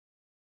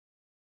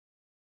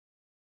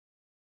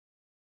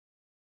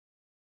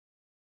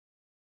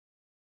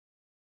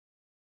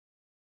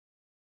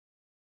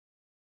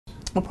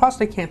Well,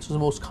 prostate cancer is the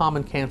most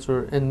common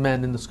cancer in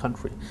men in this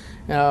country.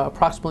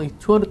 Approximately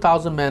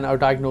 200,000 men are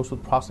diagnosed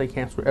with prostate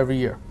cancer every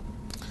year.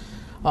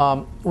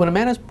 When a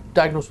man is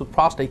diagnosed with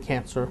prostate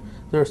cancer,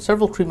 there are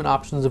several treatment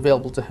options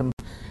available to him.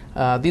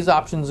 These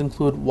options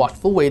include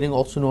watchful waiting,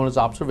 also known as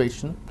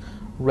observation,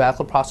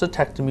 radical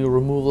prostatectomy or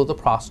removal of the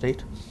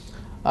prostate,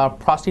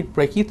 prostate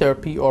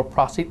brachytherapy or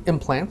prostate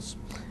implants,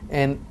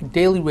 and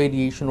daily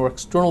radiation or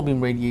external beam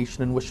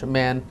radiation, in which a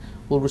man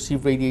will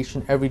receive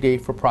radiation every day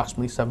for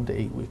approximately 7 to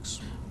 8 weeks.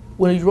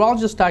 When a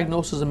urologist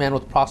diagnoses a man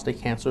with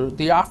prostate cancer,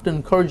 they often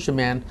encourage the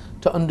man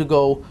to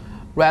undergo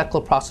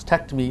radical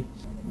prostatectomy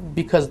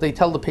because they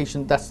tell the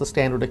patient that's the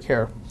standard of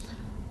care.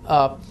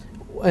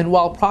 And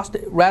while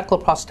radical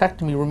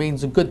prostatectomy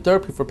remains a good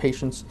therapy for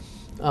patients,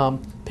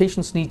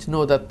 patients need to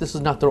know that this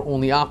is not their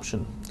only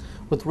option.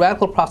 With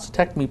radical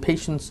prostatectomy,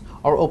 patients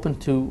are open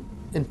to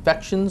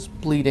infections,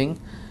 bleeding,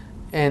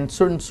 and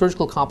certain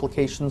surgical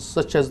complications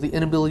such as the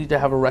inability to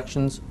have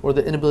erections or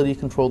the inability to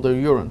control their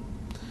urine.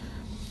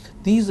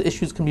 These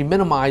issues can be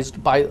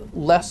minimized by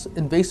less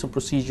invasive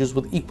procedures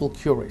with equal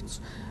cure rates.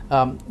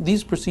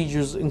 These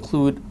procedures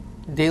include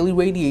daily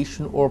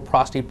radiation or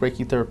prostate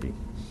brachytherapy.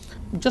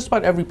 Just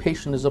about every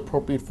patient is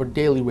appropriate for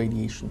daily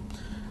radiation.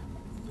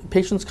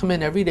 Patients come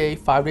in every day,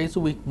 5 days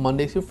a week,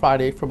 Monday through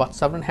Friday, for about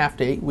 7.5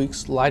 to 8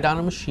 weeks, lie down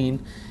on a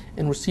machine,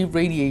 and receive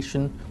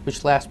radiation,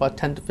 which lasts about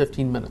 10 to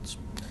 15 minutes.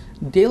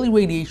 Daily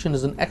radiation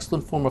is an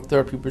excellent form of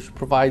therapy which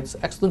provides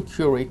excellent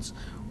cure rates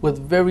with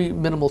very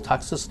minimal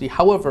toxicity.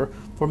 However,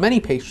 for many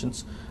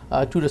patients,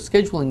 due to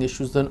scheduling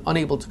issues, they're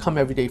unable to come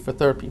every day for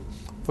therapy.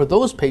 For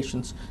those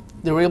patients,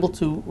 they're able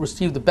to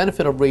receive the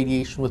benefit of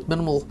radiation with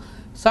minimal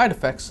side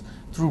effects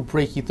through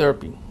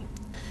brachytherapy.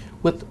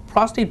 With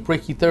prostate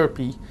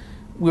brachytherapy,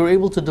 we were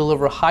able to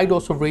deliver a high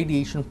dose of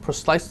radiation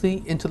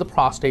precisely into the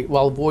prostate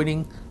while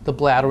avoiding the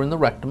bladder and the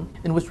rectum,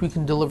 in which we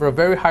can deliver a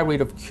very high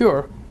rate of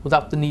cure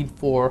without the need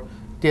for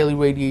daily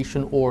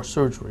radiation or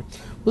surgery.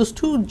 There's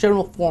two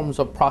general forms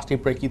of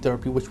prostate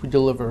brachytherapy which we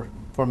deliver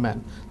for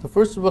men. The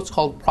first is what's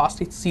called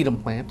prostate seed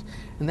implant,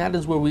 and that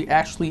is where we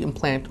actually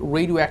implant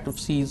radioactive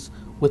seeds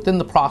within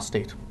the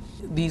prostate.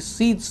 These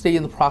seeds stay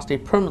in the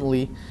prostate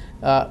permanently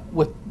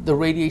with the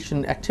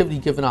radiation activity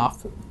given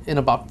off in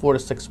about 4 to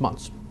 6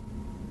 months.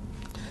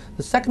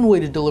 The second way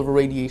to deliver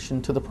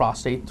radiation to the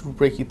prostate through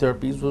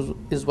brachytherapy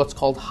is what's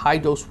called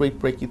high-dose rate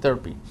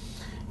brachytherapy.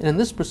 And in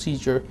this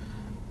procedure,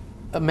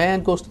 a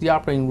man goes to the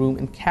operating room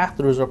and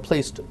catheters are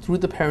placed through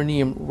the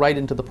perineum right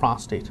into the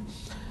prostate.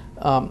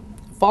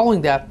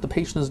 Following that, the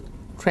patient is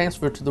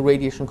transferred to the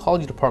radiation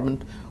oncology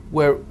department,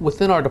 where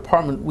within our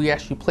department we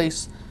actually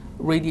place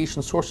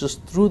radiation sources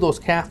through those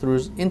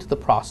catheters into the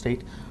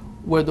prostate,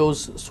 where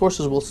those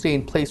sources will stay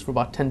in place for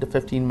about 10 to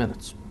 15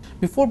 minutes.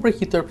 Before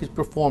brachytherapy is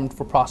performed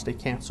for prostate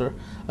cancer,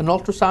 an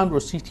ultrasound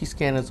or CT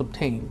scan is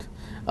obtained.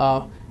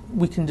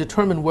 We can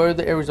determine where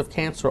the areas of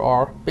cancer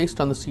are based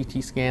on the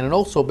CT scan and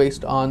also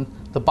based on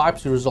the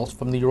biopsy results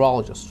from the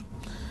urologist.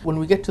 When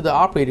we get to the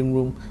operating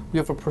room, we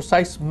have a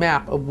precise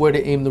map of where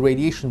to aim the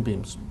radiation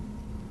beams.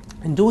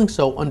 In doing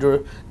so,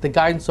 under the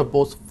guidance of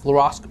both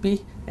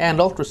fluoroscopy and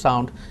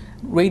ultrasound,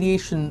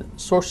 radiation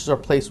sources are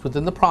placed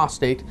within the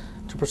prostate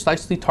to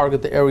precisely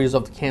target the areas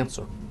of the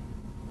cancer.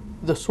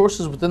 The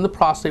sources within the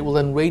prostate will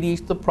then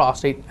radiate the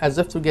prostate as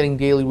if they're getting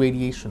daily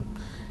radiation.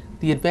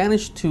 The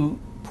advantage to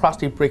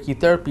prostate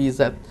brachytherapy is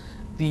that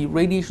the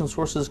radiation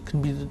sources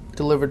can be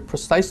delivered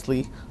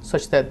precisely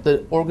such that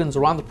the organs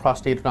around the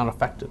prostate are not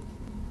affected.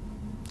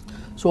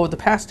 So over the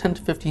past 10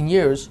 to 15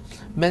 years,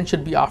 men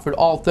should be offered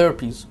all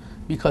therapies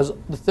because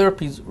the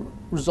therapies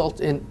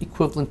result in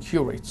equivalent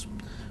cure rates.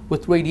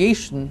 With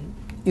radiation,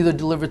 either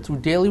delivered through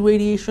daily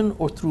radiation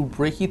or through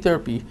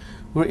brachytherapy,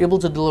 we're able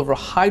to deliver a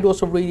high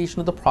dose of radiation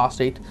to the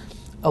prostate,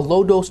 a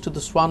low dose to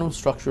the surrounding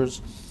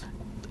structures,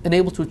 and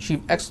able to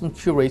achieve excellent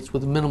cure rates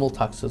with minimal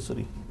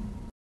toxicity.